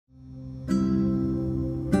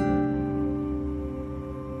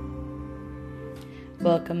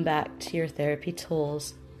Welcome back to your therapy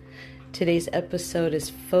tools. Today's episode is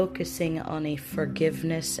focusing on a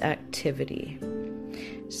forgiveness activity.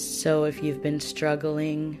 So if you've been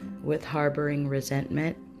struggling with harboring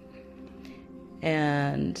resentment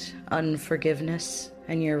and unforgiveness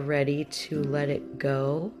and you're ready to let it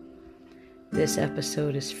go, this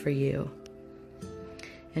episode is for you.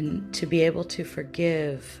 And to be able to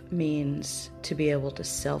forgive means to be able to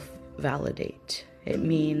self-validate. It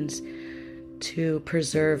means to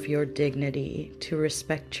preserve your dignity, to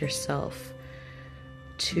respect yourself,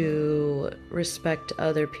 to respect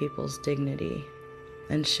other people's dignity,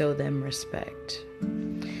 and show them respect.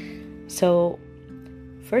 So,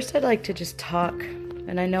 first I'd like to just talk,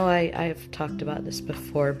 and I know I've talked about this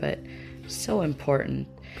before, but it's so important.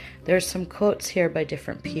 There's some quotes here by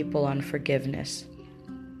different people on forgiveness.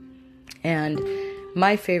 And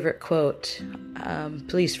my favorite quote,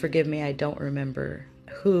 please forgive me, I don't remember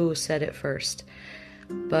who said it first,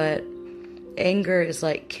 but anger is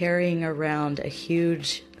like carrying around a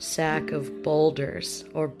huge sack of boulders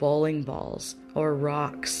or bowling balls or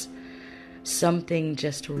rocks, something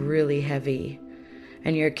just really heavy,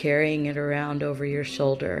 and you're carrying it around over your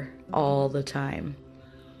shoulder all the time.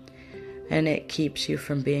 And it keeps you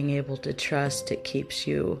from being able to trust. It keeps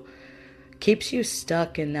you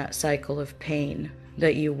stuck in that cycle of pain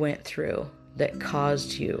that you went through that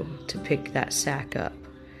caused you to pick that sack up.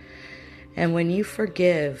 And when you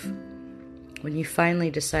forgive, when you finally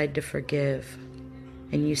decide to forgive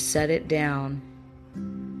and you set it down,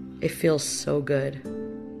 it feels so good.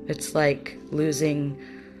 It's like losing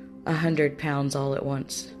 100 pounds all at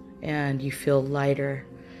once, and you feel lighter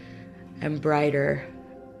and brighter,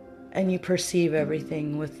 and you perceive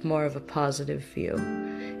everything with more of a positive view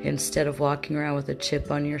instead of walking around with a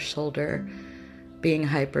chip on your shoulder, being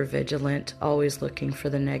hyper vigilant, always looking for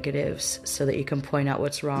the negatives so that you can point out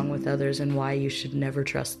what's wrong with others and why you should never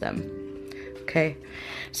trust them. Okay,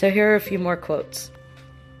 so here are a few more quotes.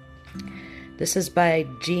 This is by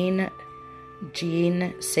Jean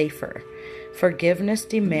Safer. Forgiveness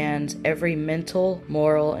demands every mental,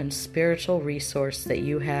 moral, and spiritual resource that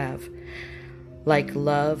you have. Like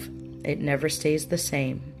love, it never stays the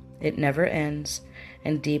same. It never ends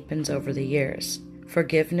and deepens over the years.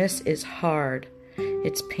 Forgiveness is hard.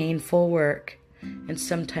 It's painful work, and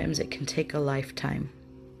sometimes it can take a lifetime.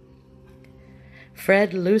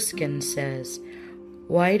 Fred Luskin says,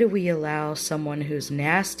 "Why do we allow someone who's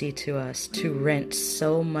nasty to us to rent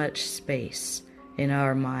so much space in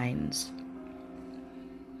our minds?"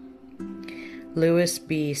 Lewis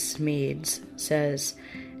B. Smedes says,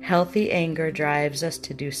 "Healthy anger drives us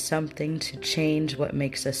to do something to change what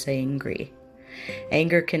makes us angry.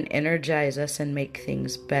 Anger can energize us and make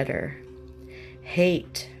things better.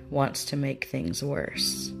 Hate wants to make things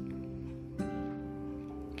worse."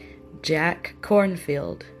 Jack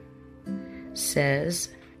Cornfield says,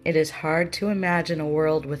 "It is hard to imagine a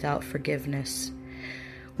world without forgiveness.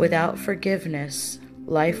 Without forgiveness,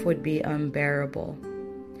 life would be unbearable.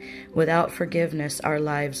 Without forgiveness, our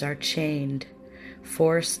lives are chained,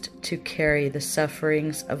 forced to carry the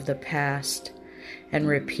sufferings of the past and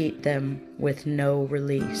repeat them with no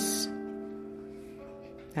release."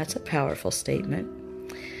 That's a powerful statement.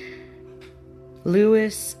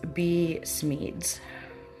 Lewis B. Smedes.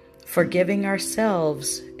 "Forgiving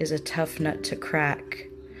ourselves is a tough nut to crack,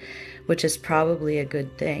 which is probably a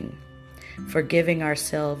good thing. Forgiving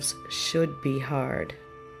ourselves should be hard.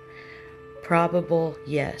 Probable,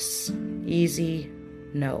 yes. Easy,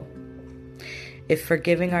 no. If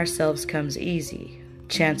forgiving ourselves comes easy,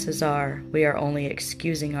 chances are we are only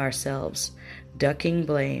excusing ourselves, ducking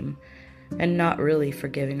blame, and not really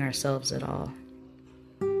forgiving ourselves at all."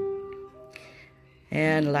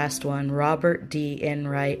 And last one, Robert D.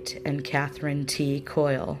 Enright and Catherine T.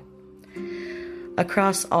 Coyle.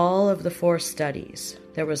 "Across all of the 4 studies,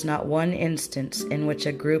 there was not one instance in which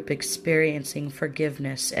a group experiencing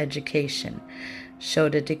forgiveness education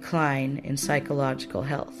showed a decline in psychological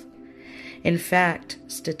health. In fact,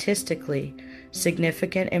 statistically,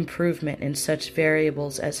 significant improvement in such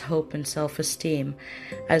variables as hope and self-esteem,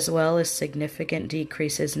 as well as significant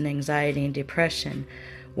decreases in anxiety and depression,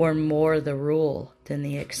 were more the rule than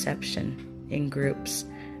the exception in groups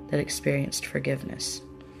that experienced forgiveness."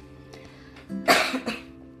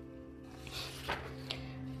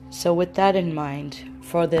 So with that in mind,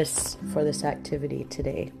 for this activity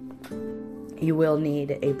today, you will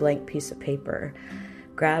need a blank piece of paper.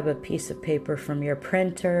 Grab a piece of paper from your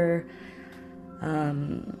printer,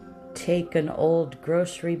 take an old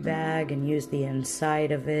grocery bag and use the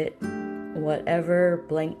inside of it, whatever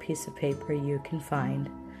blank piece of paper you can find.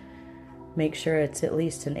 Make sure it's at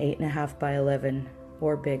least an 8.5 by 11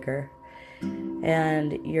 or bigger.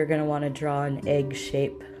 and you're going to want to draw an egg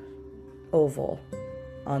shape oval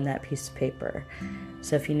on that piece of paper.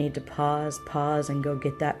 So if you need to pause and go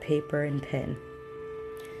get that paper and pen.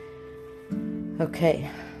 Okay,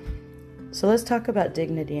 so let's talk about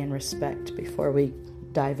dignity and respect before we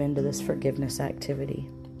dive into this forgiveness activity.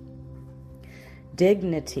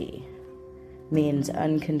 Dignity means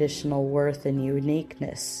unconditional worth and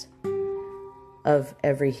uniqueness of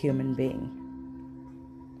every human being.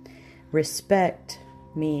 Respect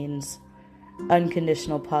means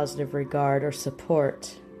unconditional positive regard or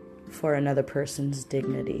support for another person's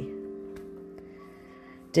dignity.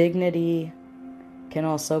 Dignity can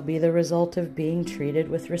also be the result of being treated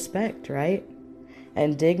with respect, right?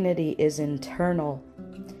 And dignity is internal.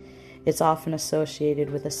 It's often associated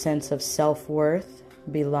with a sense of self-worth,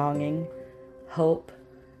 belonging, hope,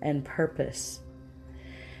 and purpose.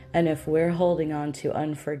 And if we're holding on to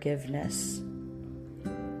unforgiveness,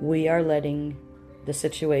 we are letting the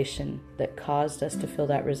situation that caused us to feel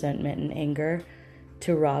that resentment and anger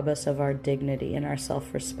to rob us of our dignity and our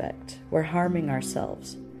self-respect. We're harming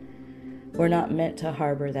ourselves. We're not meant to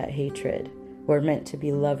harbor that hatred. We're meant to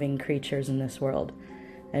be loving creatures in this world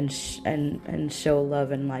and show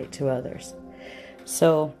love and light to others.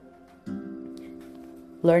 So,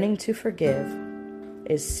 learning to forgive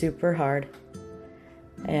is super hard,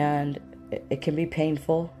 and it can be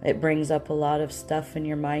painful. It brings up a lot of stuff in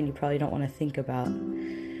your mind you probably don't want to think about.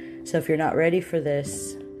 So if you're not ready for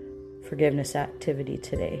this forgiveness activity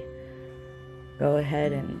today, go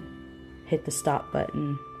ahead and hit the stop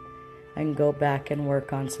button and go back and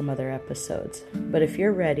work on some other episodes. But if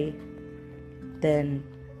you're ready, then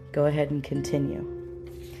go ahead and continue.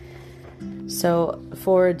 So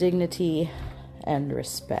for dignity and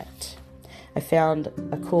respect, I found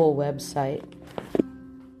a cool website,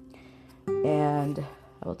 and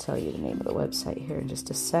I will tell you the name of the website here in just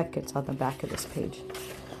a sec. It's on the back of this page.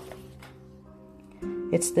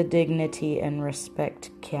 It's the Dignity and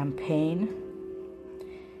Respect Campaign.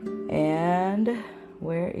 And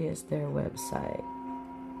where is their website?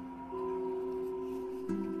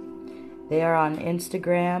 They are on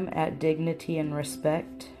Instagram at Dignity and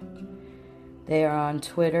Respect. They are on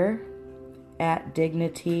Twitter at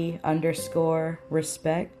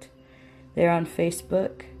Dignity_Respect. They're on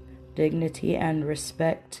Facebook, Dignity and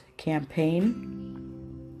Respect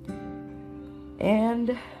Campaign.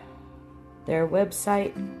 And their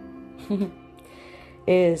website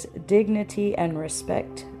is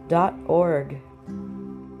dignityandrespect.org.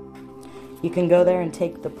 You can go there and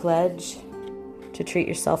take the pledge to treat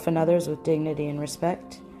yourself and others with dignity and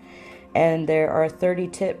respect. And there are 30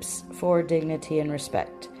 tips for dignity and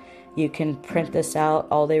respect. You can print this out.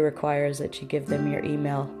 All they require is that you give them your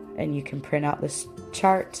email, and you can print out this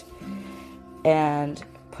chart and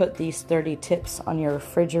put these 30 tips on your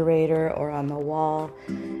refrigerator or on the wall,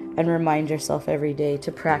 and remind yourself every day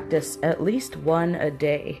to practice at least one a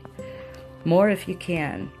day. More if you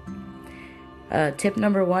can. Tip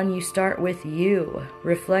number 1, you start with you.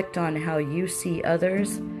 Reflect on how you see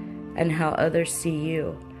others and how others see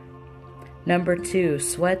you. Number 2,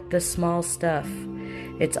 sweat the small stuff.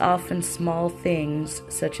 It's often small things,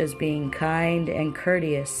 such as being kind and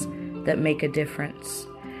courteous, that make a difference.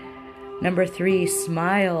 Number 3,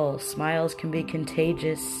 smile. Smiles can be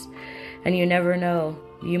contagious, and you never know.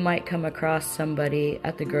 You might come across somebody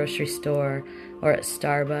at the grocery store or at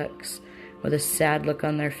Starbucks with a sad look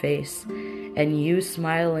on their face, and you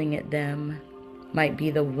smiling at them might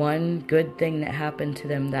be the one good thing that happened to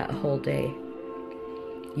them that whole day.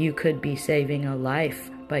 You could be saving a life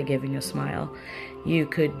by giving a smile. You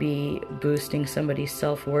could be boosting somebody's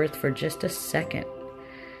self-worth for just a second.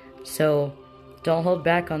 So don't hold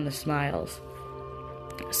back on the smiles.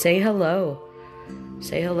 Say hello.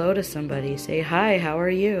 Say hello to somebody. Say, hi, how are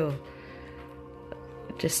you?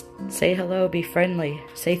 Just say hello, be friendly.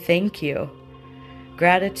 Say thank you.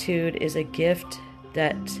 Gratitude is a gift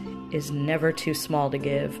that is never too small to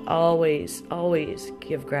give. Always, always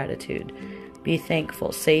give gratitude. Be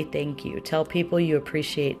thankful. Say thank you. Tell people you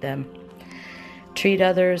appreciate them. Treat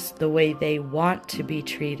others the way they want to be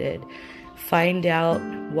treated. Find out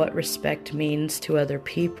what respect means to other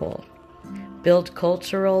people. Build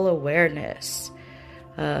cultural awareness.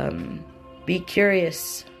 Be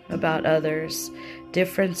curious about others.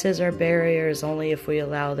 Differences are barriers only if we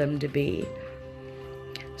allow them to be.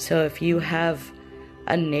 So if you have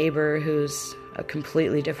a neighbor who's a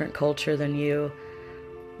completely different culture than you,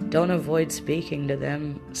 don't avoid speaking to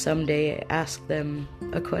them. Someday ask them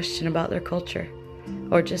a question about their culture.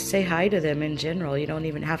 Or just say hi to them in general. You don't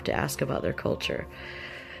even have to ask about their culture.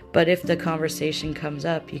 But if the conversation comes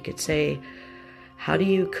up, you could say, How do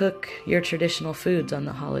you cook your traditional foods on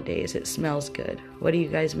the holidays? It smells good. What are you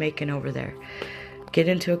guys making over there? Get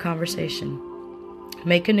into a conversation.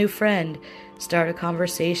 Make a new friend. Start a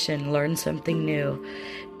conversation. Learn something new.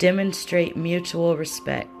 Demonstrate mutual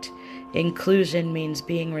respect. Inclusion means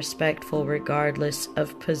being respectful regardless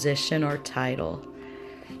of position or title.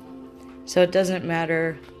 So it doesn't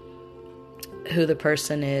matter who the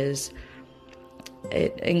person is.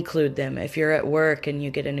 Include them. If you're at work and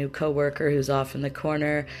you get a new coworker who's off in the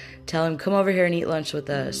corner, tell him, come over here and eat lunch with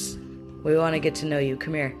us. We want to get to know you.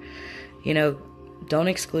 Come here. Don't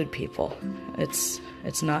exclude people. It's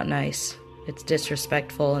not nice. It's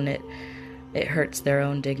disrespectful, and it hurts their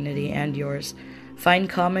own dignity and yours. Find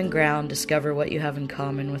common ground. Discover what you have in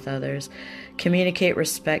common with others. Communicate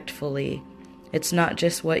respectfully. It's not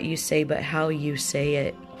just what you say, but how you say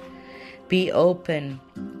it. Be open.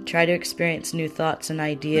 Try to experience new thoughts and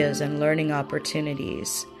ideas and learning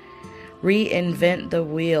opportunities. Reinvent the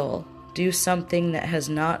wheel. Do something that has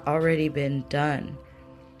not already been done.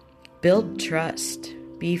 Build trust.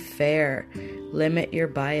 Be fair. Limit your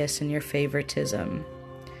bias and your favoritism.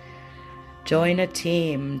 Join a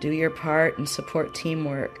team. Do your part and support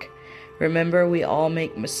teamwork. Remember, we all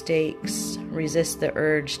make mistakes. Resist the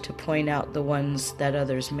urge to point out the ones that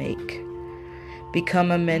others make.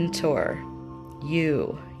 Become a mentor.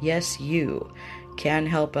 You, yes, you, can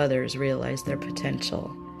help others realize their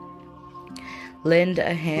potential. Lend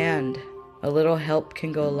a hand. A little help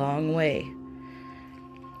can go a long way.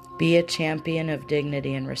 Be a champion of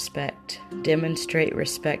dignity and respect. Demonstrate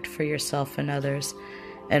respect for yourself and others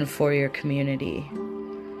and for your community.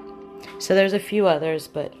 So there's a few others,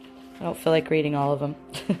 but I don't feel like reading all of them.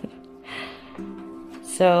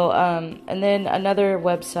 And then another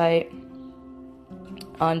website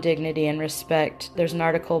on dignity and respect. There's an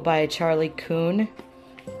article by Charlie Kuhn.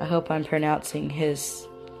 I hope I'm pronouncing his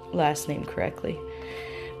last name correctly.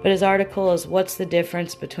 But his article is What's the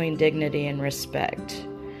Difference Between Dignity and Respect?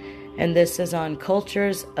 And this is on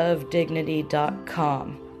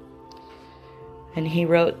culturesofdignity.com. And he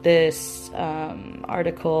wrote this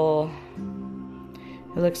article,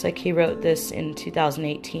 it looks like he wrote this in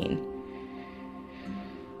 2018.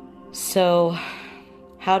 So,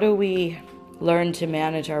 how do we learn to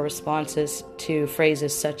manage our responses to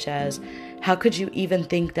phrases such as, how could you even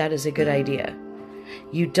think that is a good idea?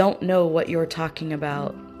 You don't know what you're talking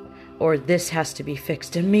about, or this has to be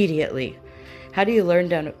fixed immediately. How do you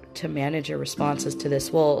learn to manage your responses to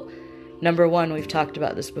this? Well, number one, we've talked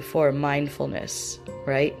about this before, mindfulness,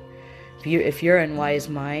 right? If you're in wise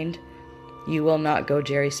mind, you will not go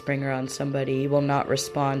Jerry Springer on somebody. You will not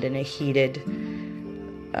respond in a heated,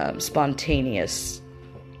 spontaneous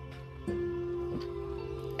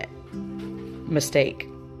mistake,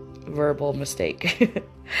 verbal mistake,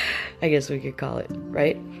 I guess we could call it,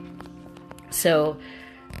 right? So,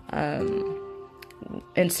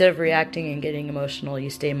 instead of reacting and getting emotional, you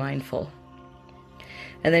stay mindful.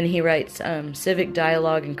 And then he writes, civic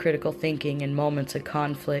dialogue and critical thinking in moments of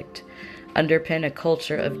conflict underpin a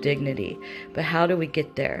culture of dignity. But how do we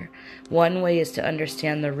get there? One way is to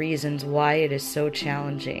understand the reasons why it is so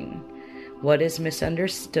challenging, what is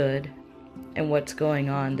misunderstood, and what's going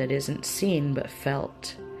on that isn't seen but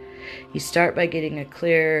felt. You start by getting a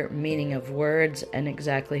clear meaning of words and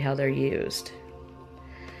exactly how they're used.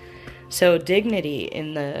 So dignity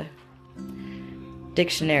in the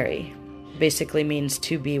dictionary basically means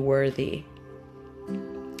to be worthy.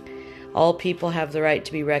 All people have the right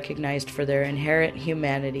to be recognized for their inherent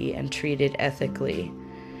humanity and treated ethically.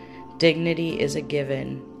 Dignity is a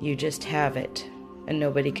given. You just have it, and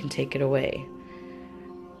nobody can take it away.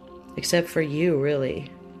 Except for you, really.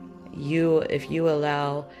 If you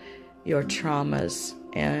allow your traumas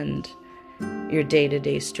and your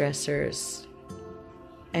day-to-day stressors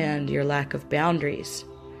and your lack of boundaries,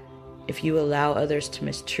 if you allow others to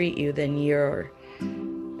mistreat you, then you're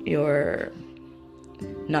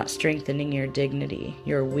not strengthening your dignity,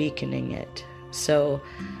 you're weakening it. So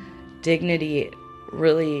dignity,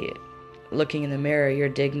 really looking in the mirror, your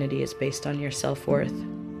dignity is based on your self-worth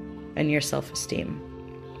and your self-esteem.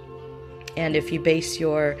 And if you base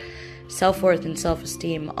your self-worth and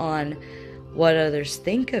self-esteem on what others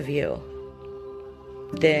think of you,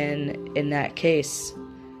 then in that case,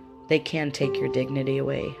 they can take your dignity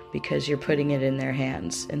away because you're putting it in their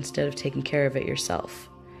hands instead of taking care of it yourself.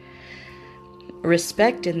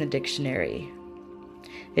 Respect in the dictionary,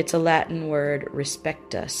 it's a Latin word,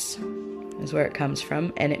 respectus, is where it comes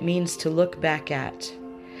from, and it means to look back at,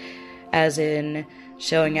 as in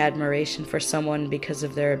showing admiration for someone because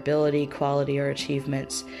of their ability, quality, or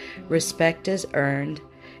achievements. Respect is earned.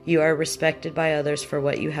 You are respected by others for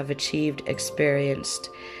what you have achieved, experienced,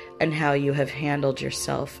 and how you have handled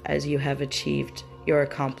yourself as you have achieved your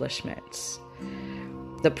accomplishments.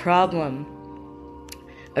 The problem,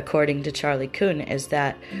 according to Charlie Kuhn, is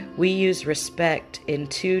that we use respect in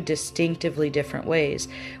two distinctively different ways.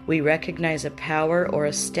 We recognize a power or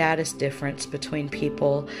a status difference between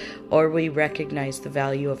people, or we recognize the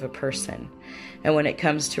value of a person. And when it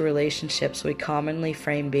comes to relationships, we commonly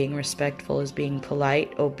frame being respectful as being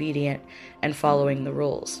polite, obedient, and following the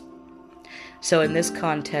rules. So in this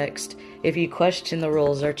context, if you question the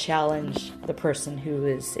rules or challenge the person who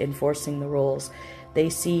is enforcing the rules,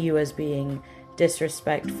 they see you as being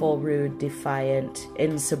disrespectful, rude, defiant,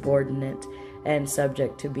 insubordinate, and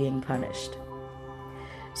subject to being punished.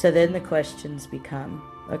 So then the questions become,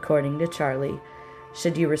 according to Charlie,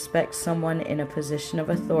 should you respect someone in a position of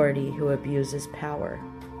authority who abuses power?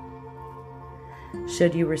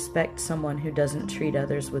 Should you respect someone who doesn't treat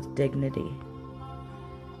others with dignity?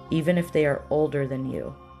 Even if they are older than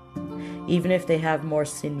you, even if they have more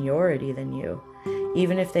seniority than you,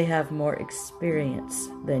 even if they have more experience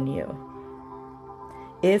than you.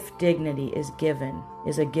 If dignity is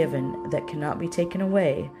a given that cannot be taken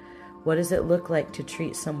away, what does it look like to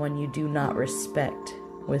treat someone you do not respect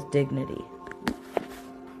with dignity?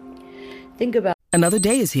 Think about Another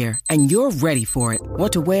day is here, and you're ready for it.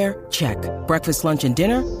 What to wear? Check. Breakfast, lunch, and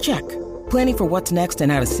dinner? Check. Planning for what's next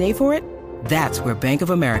and how to save for it? That's where Bank of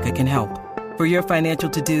America can help. For your financial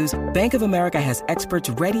to-dos, Bank of America has experts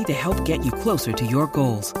ready to help get you closer to your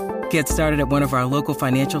goals. Get started at one of our local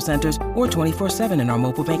financial centers or 24/7 in our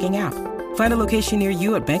mobile banking app. Find a location near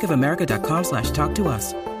you at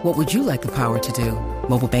bankofamerica.com/talktous. What would you like the power to do?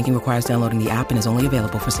 Mobile banking requires downloading the app and is only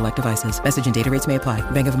available for select devices. Message and data rates may apply.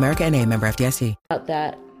 Bank of America NA, member FDIC.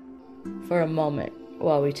 that for a moment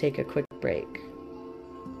while we take a quick break.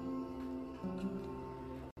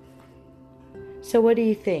 So what do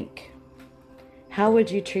you think? How would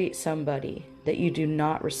you treat somebody that you do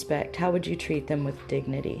not respect? How would you treat them with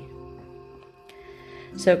dignity?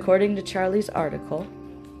 So according to Charlie's article,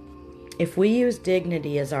 if we use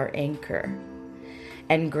dignity as our anchor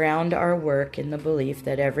and ground our work in the belief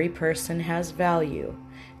that every person has value,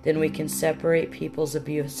 then we can separate people's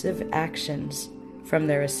abusive actions from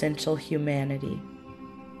their essential humanity.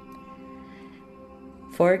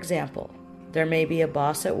 For example, there may be a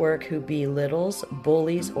boss at work who belittles,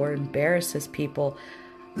 bullies, or embarrasses people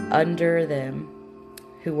under them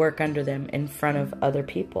who work under them in front of other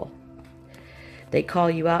people. They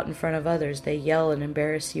call you out in front of others. They yell and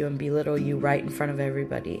embarrass you and belittle you right in front of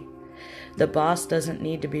everybody. The boss doesn't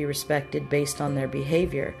need to be respected based on their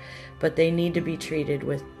behavior, but they need to be treated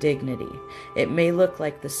with dignity. It may look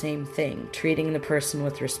like the same thing, treating the person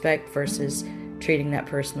with respect versus treating that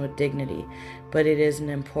person with dignity, but it is an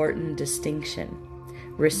important distinction.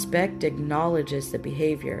 Respect acknowledges the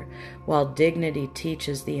behavior, while dignity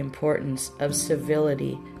teaches the importance of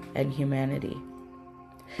civility and humanity.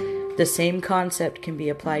 The same concept can be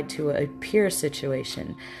applied to a peer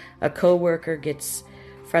situation. A coworker gets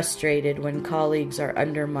frustrated when colleagues are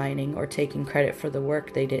undermining or taking credit for the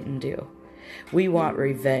work they didn't do. We want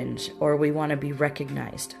revenge, or we want to be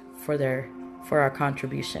recognized for our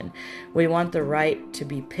contribution. We want the right to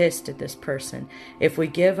be pissed at this person. If we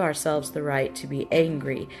give ourselves the right to be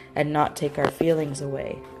angry and not take our feelings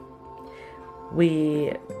away,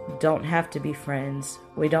 we don't have to be friends.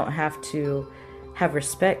 We don't have to have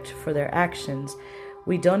respect for their actions.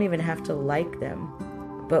 We don't even have to like them,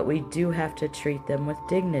 but we do have to treat them with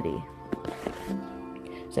dignity.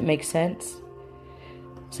 Does it make sense?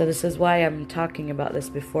 So this is why I'm talking about this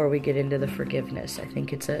before we get into the forgiveness. I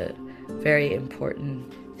think it's a very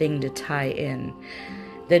important thing to tie in.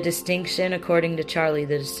 The distinction, according to Charlie,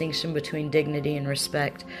 the distinction between dignity and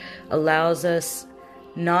respect allows us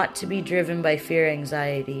not to be driven by fear,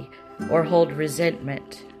 anxiety, or hold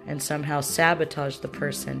resentment and somehow sabotage the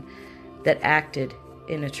person that acted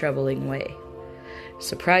in a troubling way.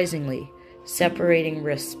 Surprisingly, separating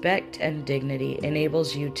respect and dignity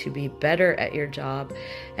enables you to be better at your job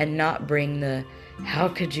and not bring the "how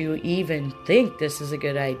could you even think this is a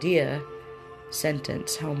good idea"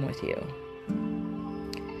 sentence home with you.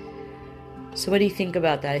 So what do you think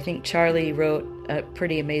about that? I think Charlie wrote a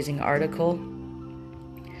pretty amazing article,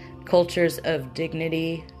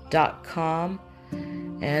 culturesofdignity.com,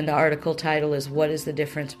 and the article title is "What is the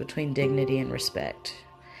Difference Between Dignity and Respect?"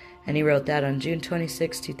 And he wrote that on June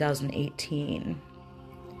 26, 2018.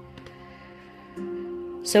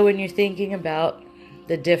 So when you're thinking about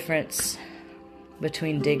the difference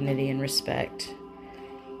between dignity and respect,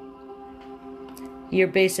 you're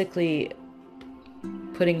basically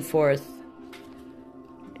putting forth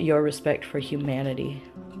your respect for humanity.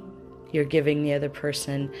 You're giving the other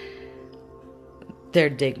person their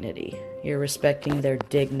dignity. You're respecting their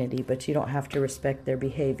dignity, but you don't have to respect their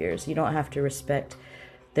behaviors. You don't have to respect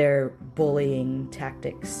their bullying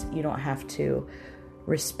tactics. You don't have to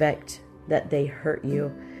respect that they hurt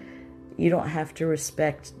you. You don't have to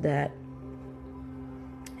respect that,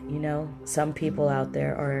 some people out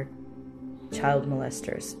there are child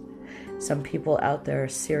molesters. Some people out there are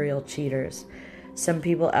serial cheaters. Some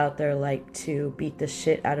people out there like to beat the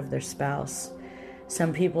shit out of their spouse.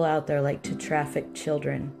 Some people out there like to traffic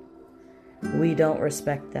children. We don't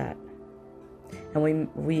respect that. And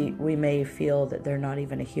we may feel that they're not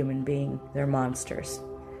even a human being. They're monsters.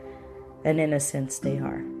 And in a sense they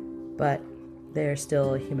are. But they're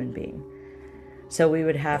still a human being. So we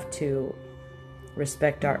would have to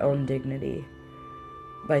respect our own dignity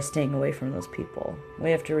by staying away from those people.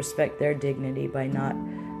 We have to respect their dignity by not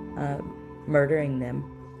murdering them.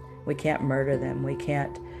 We can't murder them. We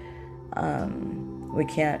can't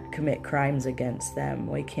commit crimes against them.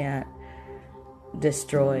 We can't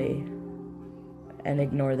destroy and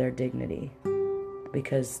ignore their dignity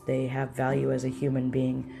because they have value as a human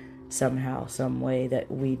being somehow, some way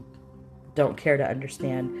that we don't care to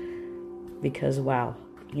understand because, wow,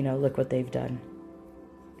 look what they've done.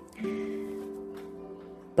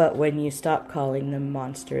 But when you stop calling them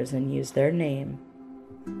monsters and use their name,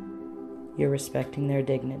 you're respecting their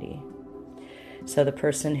dignity. So the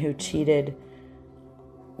person who cheated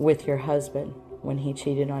with your husband when he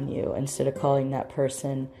cheated on you, instead of calling that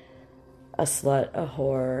person a slut, a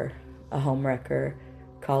whore, a homewrecker,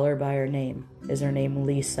 call her by her name. Is her name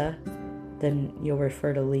Lisa? Then you'll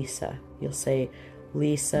refer to Lisa. You'll say,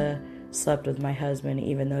 Lisa slept with my husband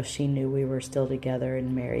even though she knew we were still together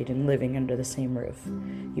and married and living under the same roof.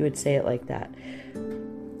 You would say it like that.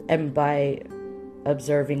 And by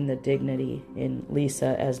observing the dignity in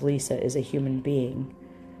Lisa as Lisa is a human being,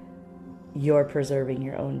 you're preserving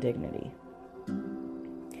your own dignity.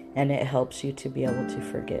 And it helps you to be able to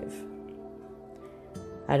forgive.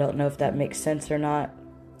 I don't know if that makes sense or not.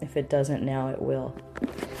 If it doesn't now, it will.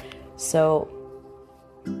 So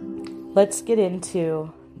let's get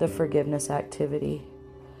into the forgiveness activity.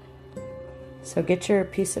 So get your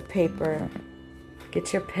piece of paper,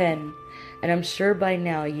 get your pen, and I'm sure by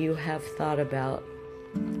now you have thought about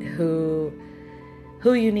who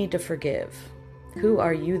you need to forgive. Who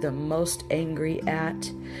are you the most angry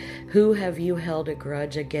at? Who have you held a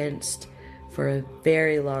grudge against for a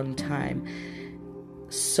very long time?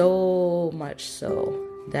 So much so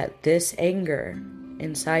that this anger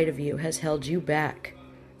inside of you has held you back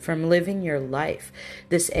from living your life.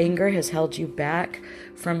 This anger has held you back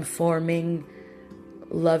from forming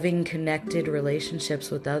loving, connected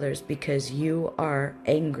relationships with others because you are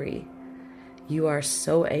angry. You are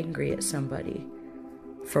so angry at somebody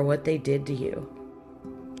for what they did to you.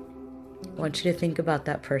 I want you to think about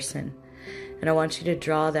that person, and I want you to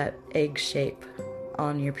draw that egg shape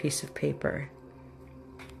on your piece of paper.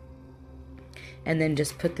 And then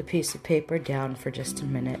just put the piece of paper down for just a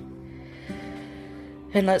minute.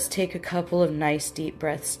 And let's take a couple of nice deep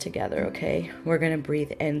breaths together, okay? We're going to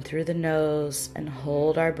breathe in through the nose and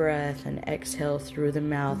hold our breath and exhale through the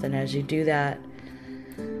mouth. And as you do that,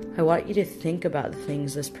 I want you to think about the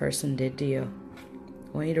things this person did to you.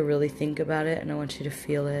 I want you to really think about it, and I want you to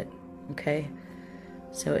feel it, okay?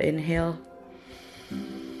 So inhale.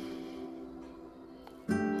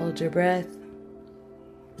 Hold your breath.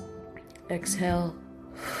 Exhale.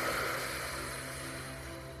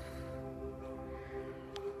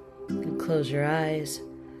 And close your eyes.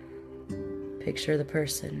 Picture the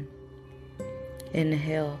person.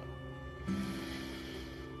 Inhale.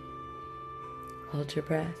 Hold your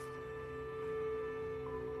breath.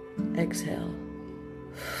 Exhale.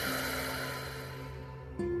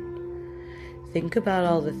 Think about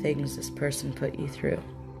all the things this person put you through.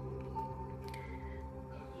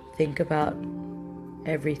 Think about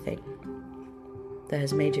everything that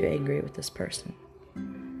has made you angry with this person.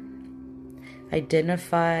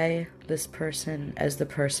 Identify this person as the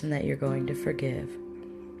person that you're going to forgive.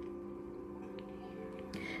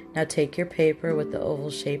 Now take your paper with the oval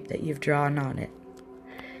shape that you've drawn on it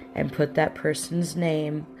and put that person's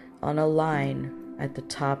name on a line at the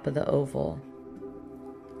top of the oval,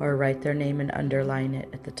 or write their name and underline it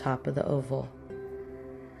at the top of the oval.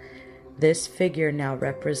 This figure now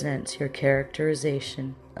represents your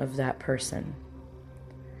characterization of that person.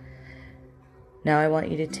 Now I want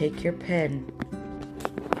you to take your pen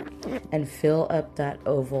and fill up that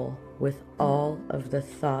oval with all of the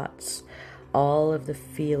thoughts, all of the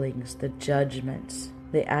feelings, the judgments,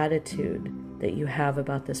 the attitude that you have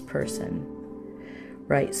about this person.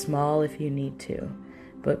 Write small if you need to,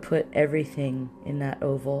 but put everything in that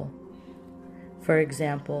oval. For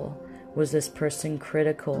example, Was this person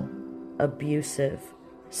critical, abusive,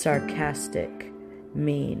 sarcastic,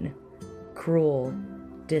 mean, cruel,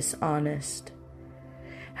 dishonest?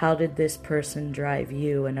 How did this person drive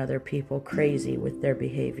you and other people crazy with their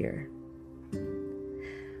behavior?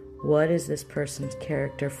 What is this person's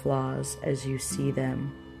character flaws as you see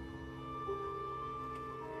them?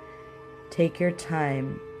 Take your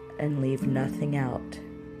time and leave nothing out.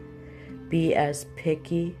 Be as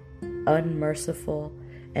picky, unmerciful,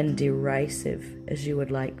 and derisive as you would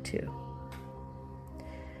like to.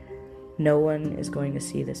 No one is going to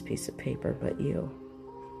see this piece of paper but you.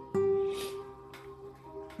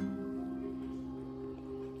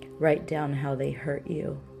 Write down how they hurt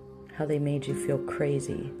you, how they made you feel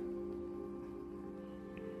crazy.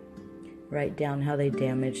 Write down how they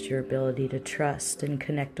damaged your ability to trust and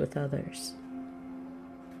connect with others.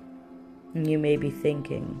 And you may be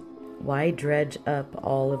thinking, why dredge up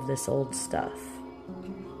all of this old stuff?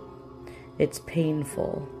 It's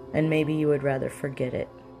painful, and maybe you would rather forget it.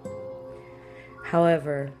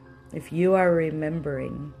 However, if you are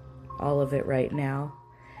remembering all of it right now,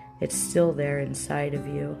 it's still there inside of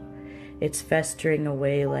you. It's festering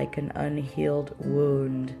away like an unhealed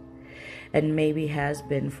wound, and maybe has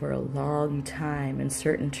been for a long time, and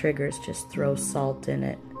certain triggers just throw salt in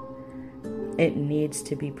it. It needs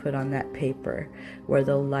to be put on that paper where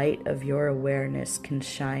the light of your awareness can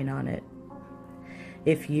shine on it.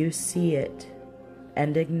 If you see it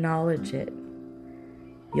and acknowledge it,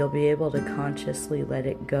 you'll be able to consciously let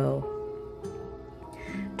it go.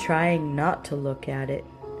 Trying not to look at it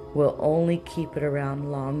will only keep it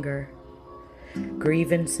around longer.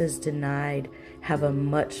 Grievances denied have a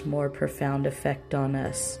much more profound effect on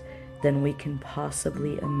us than we can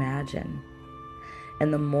possibly imagine.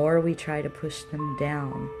 And the more we try to push them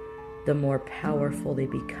down, the more powerful they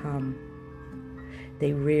become.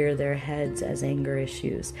 They rear their heads as anger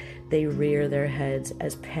issues. They rear their heads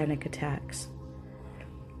as panic attacks.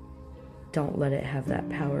 Don't let it have that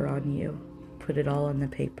power on you. Put it all on the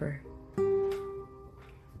paper.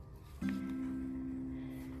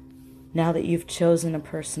 Now that you've chosen a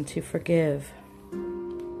person to forgive,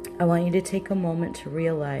 I want you to take a moment to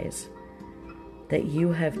realize that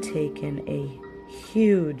you have taken a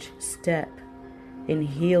huge step in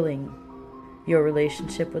healing your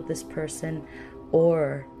relationship with this person,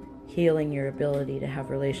 or healing your ability to have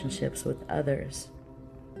relationships with others.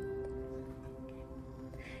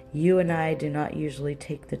 You and I do not usually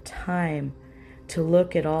take the time to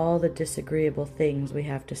look at all the disagreeable things we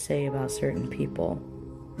have to say about certain people.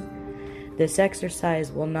 This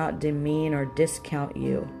exercise will not demean or discount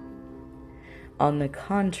you. On the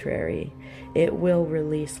contrary, it will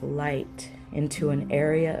release light into an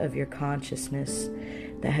area of your consciousness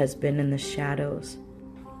that has been in the shadows.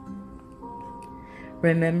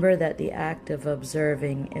 Remember that the act of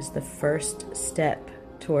observing is the first step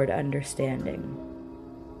toward understanding.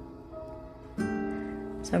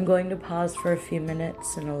 So I'm going to pause for a few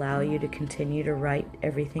minutes and allow you to continue to write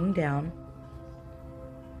everything down.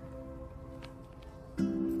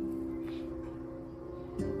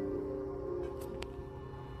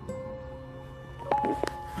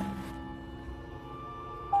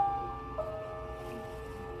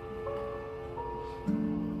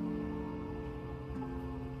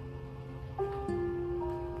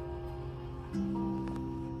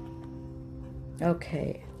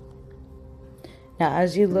 Okay. Now,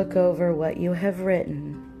 as you look over what you have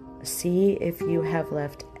written, see if you have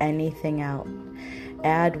left anything out.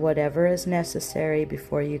 Add whatever is necessary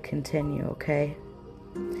before you continue, okay?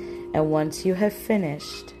 And once you have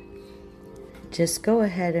finished, just go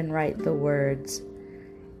ahead and write the words,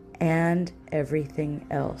 "and everything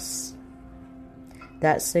else."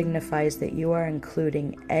 That signifies that you are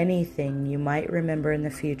including anything you might remember in the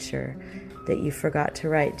future that you forgot to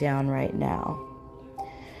write down right now.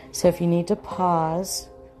 So if you need to pause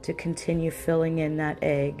to continue filling in that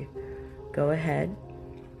egg, go ahead.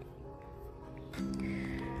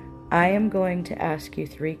 I am going to ask you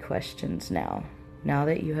 3 questions now. Now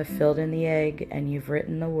that you have filled in the egg and you've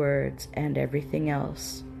written the words and everything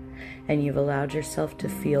else, and you've allowed yourself to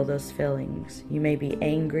feel those feelings. You may be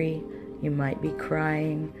angry, you might be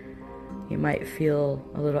crying, you might feel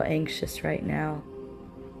a little anxious right now.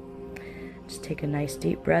 Just take a nice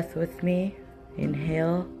deep breath with me.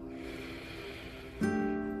 Inhale.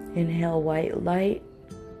 Inhale white light.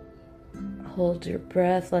 Hold your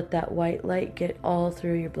breath. Let that white light get all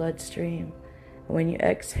through your bloodstream. When you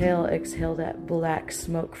exhale, exhale that black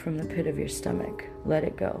smoke from the pit of your stomach. Let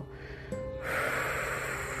it go.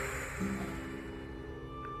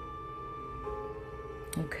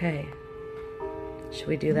 Okay. Should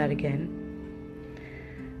we do that again?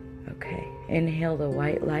 Okay. Inhale the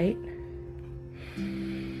white light.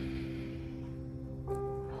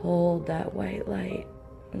 Hold that white light.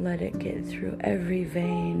 Let it get through every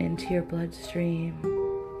vein into your bloodstream,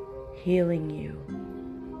 healing you,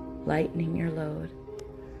 lightening your load.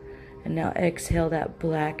 And now exhale that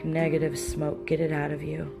black negative smoke. Get it out of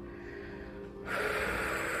you.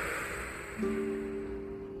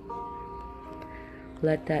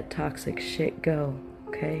 Let that toxic shit go,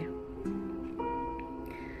 okay?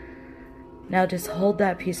 Now just hold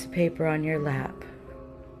that piece of paper on your lap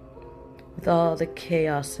with all the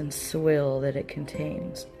chaos and swill that it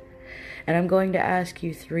contains. And I'm going to ask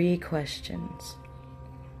you 3 questions.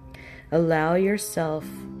 Allow yourself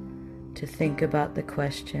to think about the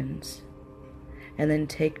questions, and then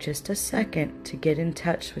take just a second to get in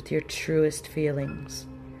touch with your truest feelings.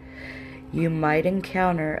 You might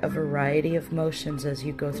encounter a variety of emotions as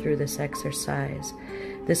you go through this exercise.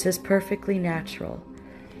 This is perfectly natural.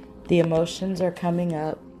 The emotions are coming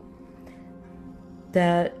up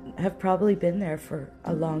that have probably been there for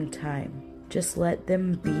a long time. Just let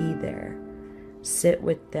them be there. Sit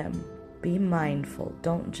with them. Be mindful.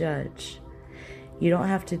 Don't judge. You don't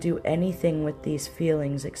have to do anything with these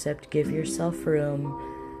feelings except give yourself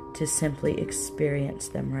room to simply experience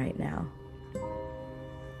them right now.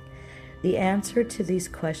 The answer to these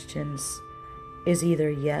questions is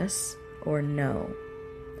either yes or no.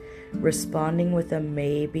 Responding with a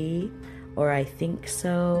maybe, or I think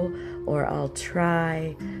so, or I'll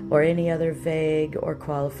try, or any other vague or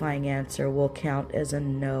qualifying answer will count as a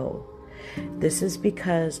no. This is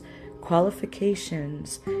because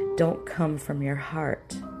qualifications don't come from your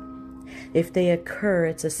heart. If they occur,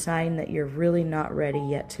 it's a sign that you're really not ready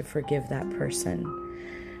yet to forgive that person.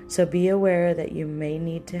 So be aware that you may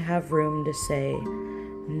need to have room to say,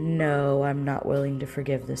 no, I'm not willing to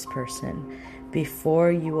forgive this person,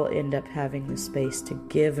 before you will end up having the space to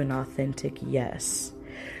give an authentic yes,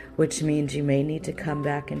 which means you may need to come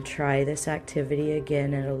back and try this activity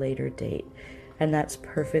again at a later date. And that's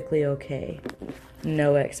perfectly okay.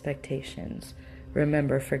 No expectations.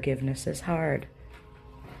 Remember, forgiveness is hard.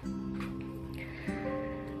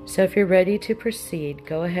 So if you're ready to proceed,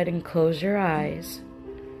 go ahead and close your eyes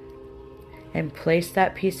and place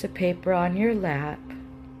that piece of paper on your lap.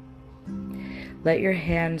 Let your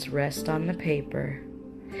hands rest on the paper.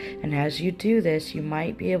 And as you do this, you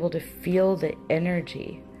might be able to feel the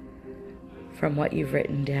energy from what you've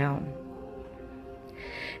written down.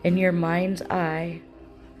 In your mind's eye,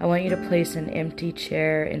 I want you to place an empty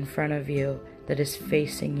chair in front of you that is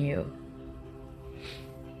facing you.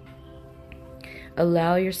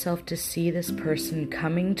 Allow yourself to see this person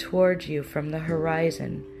coming towards you from the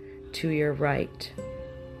horizon to your right.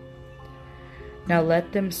 Now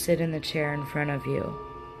let them sit in the chair in front of you.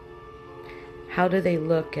 How do they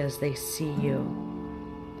look as they see you?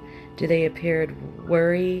 Do they appear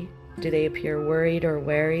worried? Do they appear worried or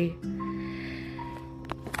wary?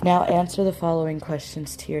 Now answer the following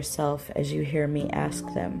questions to yourself as you hear me ask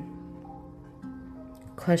them.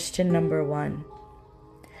 Question number 1.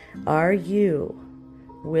 Are you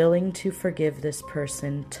willing to forgive this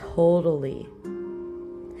person totally?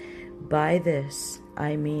 By this,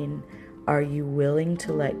 I mean, are you willing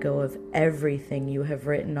to let go of everything you have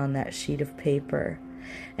written on that sheet of paper,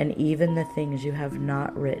 and even the things you have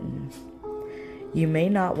not written? You may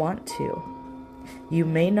not want to. You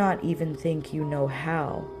may not even think you know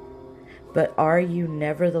how, but are you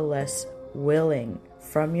nevertheless willing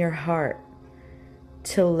from your heart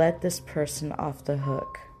to let this person off the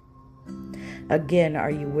hook? Again,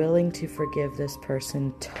 are you willing to forgive this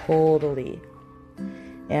person totally?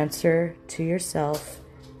 Answer to yourself,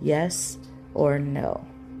 yes or no.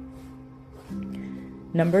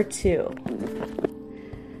 Number 2,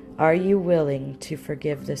 are you willing to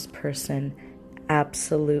forgive this person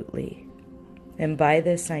absolutely? And by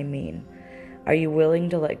this I mean, are you willing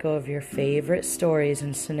to let go of your favorite stories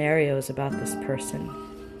and scenarios about this person?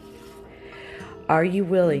 Are you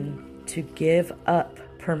willing to give up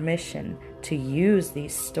permission to use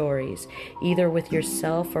these stories, either with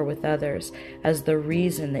yourself or with others, as the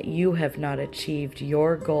reason that you have not achieved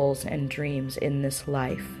your goals and dreams in this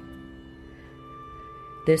life?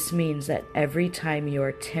 This means that every time you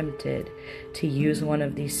are tempted to use one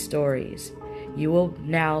of these stories, you will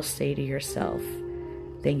now say to yourself,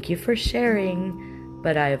 thank you for sharing,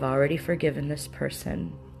 but I have already forgiven this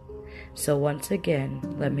person. So once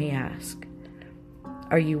again, let me ask,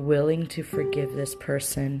 are you willing to forgive this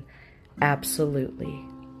person absolutely?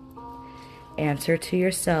 Answer to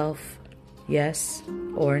yourself, yes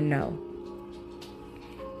or no.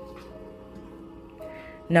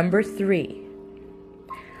 Number 3,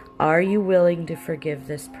 are you willing to forgive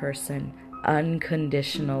this person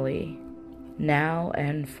unconditionally, now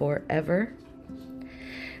and forever?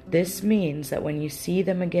 This means that when you see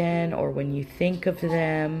them again or when you think of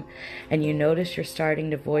them and you notice you're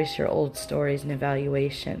starting to voice your old stories and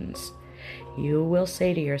evaluations, you will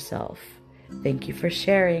say to yourself, "Thank you for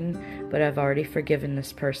sharing, but I've already forgiven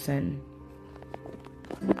this person."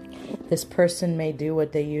 This person may do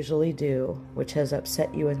what they usually do, which has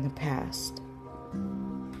upset you in the past.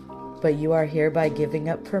 But you are hereby giving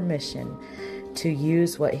up permission to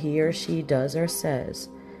use what he or she does or says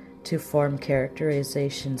to form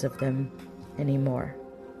characterizations of them anymore.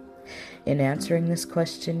 In answering this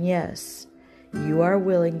question, yes, you are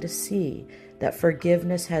willing to see that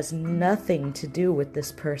forgiveness has nothing to do with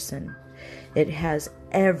this person. It has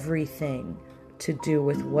everything to do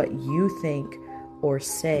with what you think or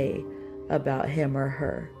say about him or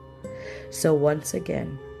her. So once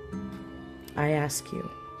again, I ask you,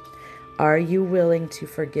 are you willing to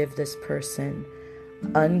forgive this person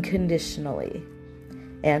unconditionally?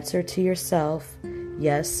 Answer to yourself,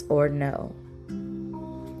 yes or no.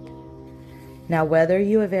 Now, whether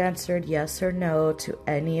you have answered yes or no to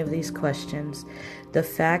any of these questions, the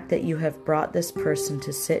fact that you have brought this person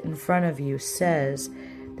to sit in front of you says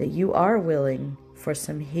that you are willing for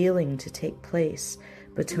some healing to take place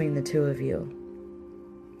between the two of you.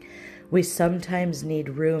 We sometimes need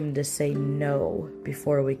room to say no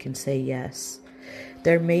before we can say yes.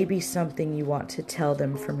 There may be something you want to tell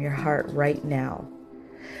them from your heart right now.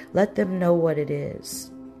 Let them know what it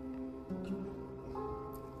is.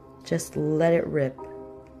 Just let it rip.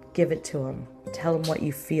 Give it to them. Tell them what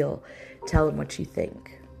you feel. Tell them what you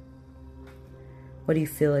think. What do you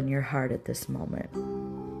feel in your heart at this moment?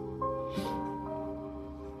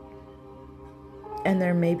 And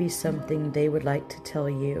there may be something they would like to tell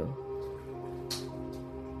you.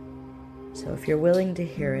 So if you're willing to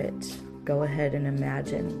hear it, go ahead and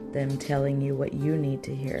imagine them telling you what you need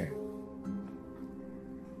to hear.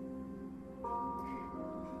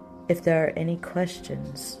 If there are any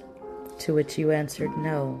questions to which you answered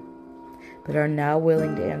no, but are now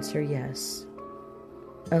willing to answer yes,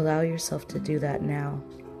 allow yourself to do that now.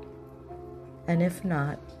 And if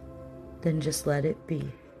not, then just let it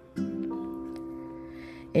be.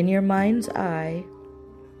 In your mind's eye,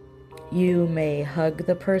 you may hug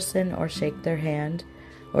the person or shake their hand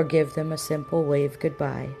or give them a simple wave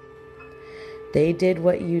goodbye. They did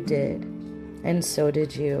what you did, and so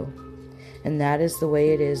did you. And that is the way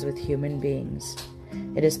it is with human beings.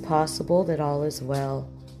 It is possible that all is well.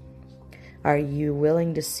 Are you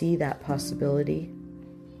willing to see that possibility?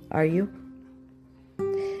 Are you?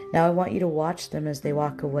 Now I want you to watch them as they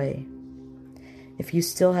walk away. If you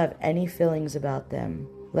still have any feelings about them,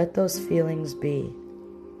 let those feelings be.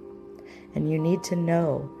 And you need to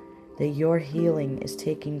know that your healing is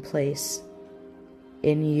taking place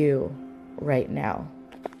in you right now.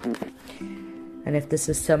 And if this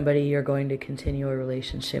is somebody you're going to continue a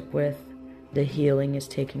relationship with, the healing is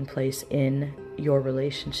taking place in your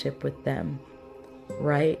relationship with them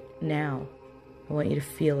right now. I want you to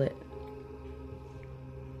feel it.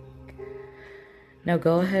 Now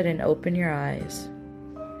go ahead and open your eyes.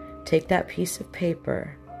 Take that piece of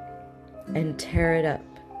paper and tear it up.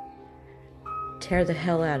 Tear the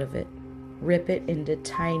hell out of it. Rip it into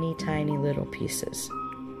tiny, tiny little pieces.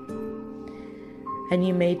 And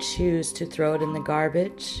you may choose to throw it in the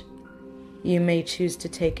garbage. You may choose to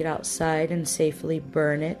take it outside and safely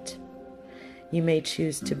burn it. You may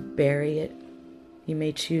choose to bury it. You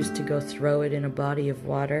may choose to go throw it in a body of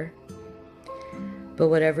water. But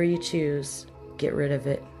whatever you choose, get rid of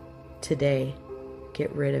it. Today,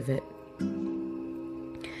 get rid of it.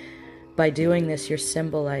 By doing this, you're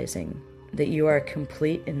symbolizing that you are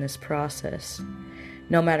complete in this process.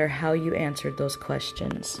 No matter how you answered those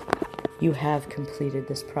questions, you have completed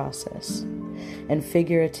this process. And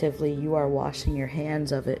figuratively, you are washing your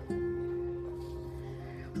hands of it.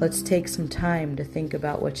 Let's take some time to think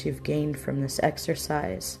about what you've gained from this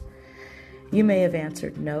exercise. You may have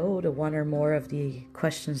answered no to one or more of the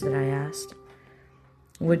questions that I asked.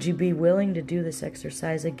 Would you be willing to do this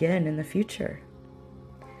exercise again in the future?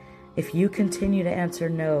 If you continue to answer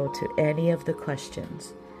no to any of the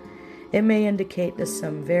questions, it may indicate that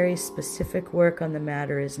some very specific work on the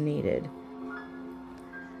matter is needed.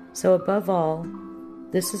 So above all,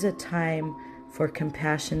 this is a time for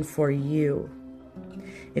compassion for you.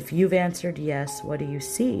 If you've answered yes, what do you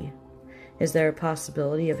see? Is there a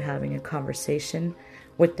possibility of having a conversation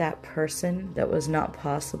with that person that was not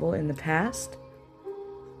possible in the past?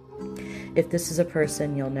 If this is a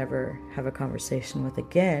person you'll never have a conversation with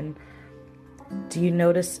again, do you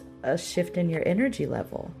notice a shift in your energy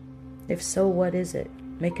level? If so, what is it?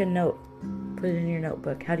 Make a note. Put it in your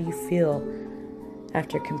notebook. How do you feel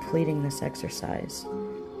after completing this exercise?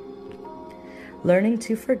 Learning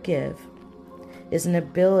to forgive is an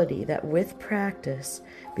ability that with practice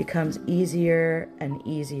becomes easier and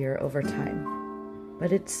easier over time.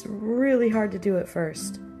 But it's really hard to do at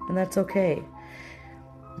first, and that's okay.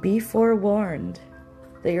 Be forewarned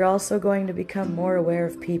that you're also going to become more aware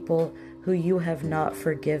of people who you have not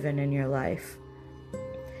forgiven in your life.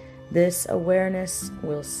 This awareness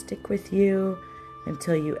will stick with you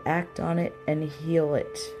until you act on it and heal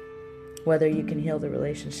it, whether you can heal the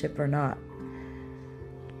relationship or not.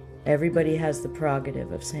 Everybody has the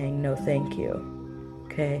prerogative of saying no thank you,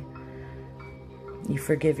 okay? You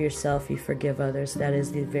forgive yourself, you forgive others. That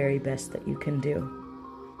is the very best that you can do.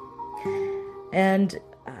 And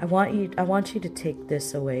I want you to take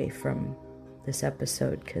this away from this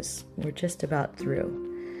episode, because we're just about through.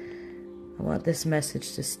 I want this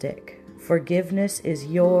message to stick. Forgiveness is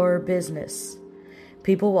your business.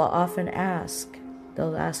 People will often ask,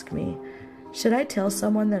 they'll ask me, should I tell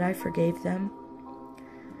someone that I forgave them?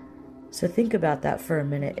 So think about that for a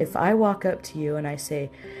minute. If I walk up to you and I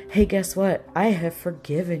say, hey, guess what? I have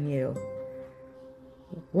forgiven you.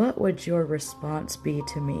 What would your response be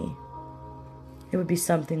to me? It would be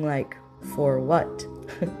something like, for what?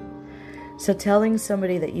 So telling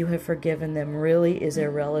somebody that you have forgiven them really is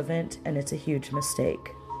irrelevant, and it's a huge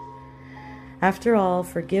mistake. After all,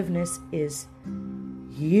 forgiveness is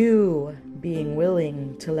you being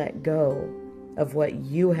willing to let go of what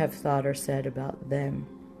you have thought or said about them.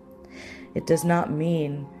 It does not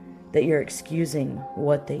mean that you're excusing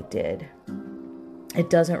what they did. It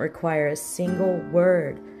doesn't require a single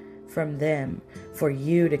word from them for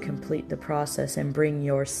you to complete the process and bring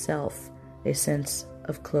yourself a sense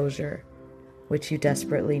of closure, which you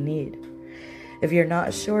desperately need. If you're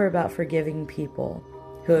not sure about forgiving people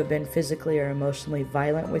who have been physically or emotionally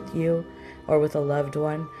violent with you or with a loved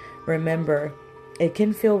one, remember, it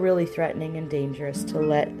can feel really threatening and dangerous to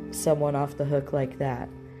let someone off the hook like that.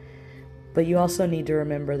 But you also need to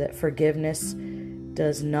remember that forgiveness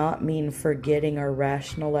does not mean forgetting or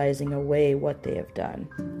rationalizing away what they have done.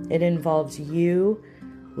 It involves you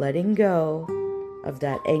letting go of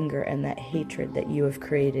that anger and that hatred that you have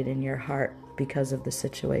created in your heart because of the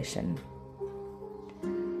situation.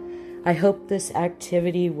 I hope this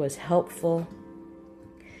activity was helpful,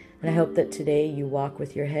 and I hope that today you walk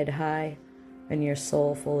with your head high and your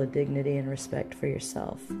soul full of dignity and respect for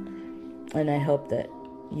yourself. And I hope that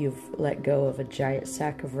you've let go of a giant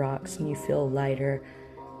sack of rocks and you feel lighter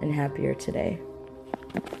and happier today.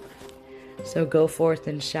 So go forth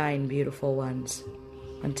and shine, beautiful ones.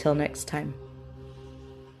 Until next time.